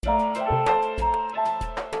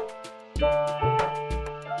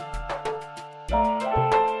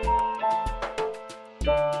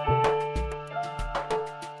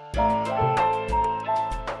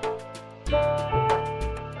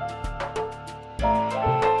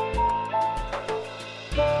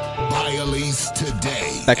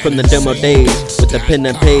Back from the demo days with the pen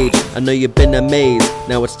and page. I know you've been amazed.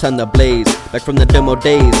 Now it's time to blaze. Back from the demo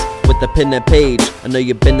days with the pen and page. I know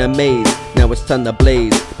you've been amazed. Now it's time to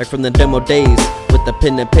blaze. Back from the demo days with the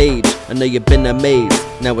pen and page. I know you've been amazed.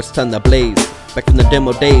 Now it's time to blaze. Back from the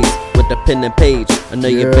demo days with the pen and page. I know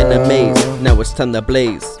you've been amazed. Now it's time to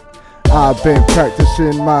blaze. I've been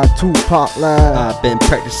practicing my Tupac line. I've been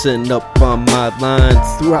practicing up on my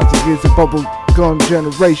lines throughout the years of bubble gum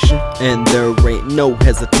generation, and there ain't no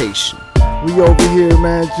hesitation. We over here,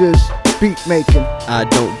 man, just beat making. I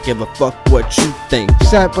don't give a fuck what you think.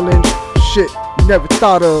 Sampling shit you never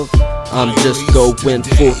thought of. I'm just going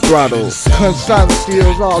full throttle. Consignment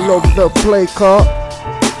deals all over the play card.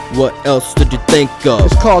 What else did you think of?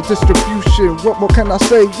 It's called distribution. What more can I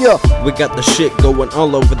say? Yeah, we got the shit going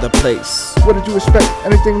all over the place. What did you expect?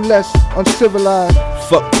 Anything less uncivilized?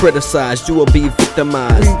 Fuck criticized, you will be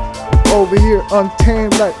victimized. We over here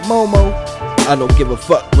untamed like Momo. I don't give a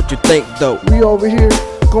fuck what you think though. We over here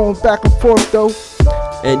going back and forth though,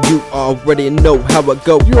 and you already know how it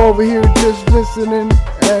go. You over here just listening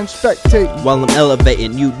and spectating while I'm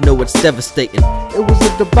elevating. You know it's devastating. It was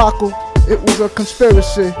a debacle. It was a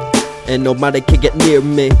conspiracy, and nobody can get near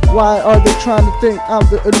me. Why are they trying to think I'm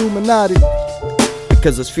the Illuminati?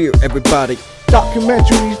 Because it's fear, everybody.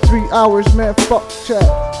 Documentaries, 3 hours, man, fuck chat.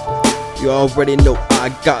 You already know I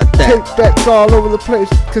got that. Tape backs all over the place,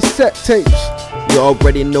 cassette tapes. You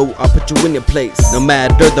already know I'll put you in your place, no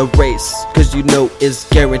matter the race. Cause you know it's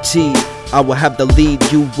guaranteed I will have the lead,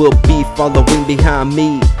 you will be following behind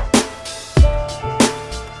me.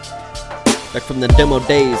 Back from the demo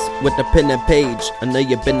days with the pen and page. I know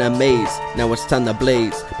you've been amazed. Now it's time to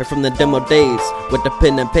blaze. Back from the demo days with the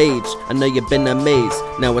pen and page. I know you've been amazed.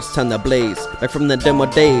 Now it's time to blaze. Back from the demo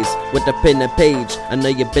days with the pen and page. I know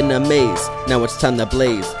you've been amazed. Now it's time to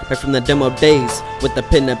blaze. Back from the demo days with the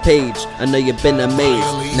pen and page. I know you've been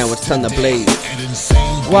amazed. Now it's time to blaze.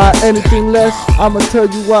 Why anything less? I'ma tell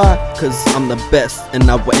you why. Cause I'm the best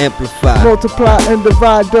and I will amplify. Multiply and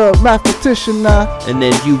divide the mathematician now. And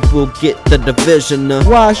then you will get the division.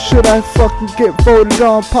 Why should I fucking get voted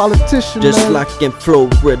on politician? Just like in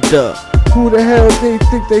Florida. Who the hell they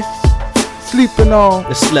think they sleeping on?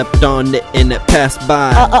 They slept on it and it passed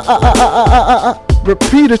by.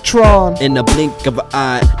 Repeatatron. In the blink of an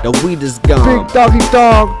eye, the weed is gone. Big doggy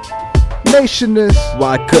dog nationist.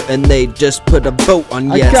 Why couldn't they just put a vote on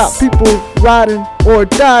yes? I got people riding or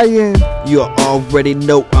dying. You already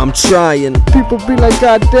know I'm trying. People be like,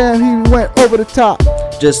 goddamn, he went over the top.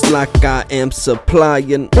 Just like I am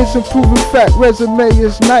supplying. It's improving fat, resume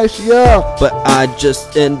is nice, yeah. But I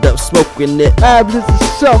just end up smoking it. Absence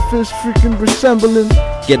itself is freaking resembling.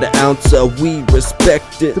 Get an ounce of weed,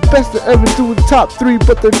 respect it. The best to ever do with top 3,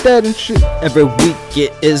 but they're dead and shit. Every week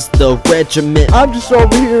it is the regiment. I'm just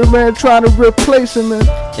over here, man, trying to replace him, man.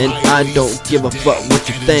 And I don't give a fuck what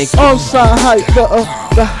you think. On-site hype,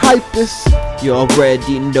 the hypest. You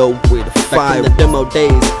already know where to fire. Back from the demo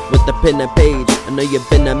days with the pen and page. I know you've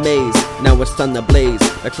been amazed. Now it's time to blaze.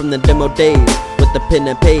 Back from the demo days with the pen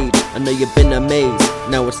and page. I know you've been amazed.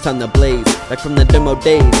 Now it's time to blaze. Back from the demo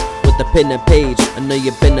days with the pen and page. I know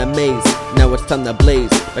you've been amazed. Now it's time to blaze.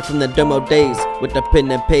 Back from the demo days with the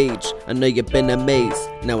pen and page. I know you've been amazed.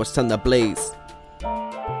 Now it's time to blaze.